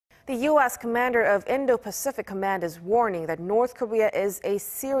The U.S. commander of Indo-Pacific Command is warning that North Korea is a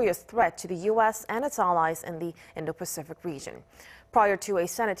serious threat to the U.S. and its allies in the Indo-Pacific region. Prior to a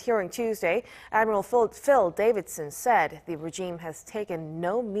Senate hearing Tuesday, Admiral Phil Davidson said the regime has taken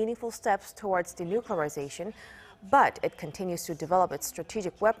no meaningful steps towards denuclearization, but it continues to develop its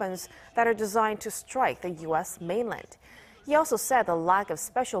strategic weapons that are designed to strike the U.S. mainland. He also said the lack of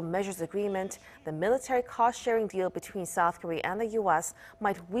special measures agreement, the military cost-sharing deal between South Korea and the U.S.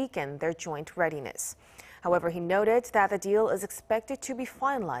 might weaken their joint readiness. However, he noted that the deal is expected to be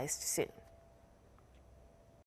finalized soon.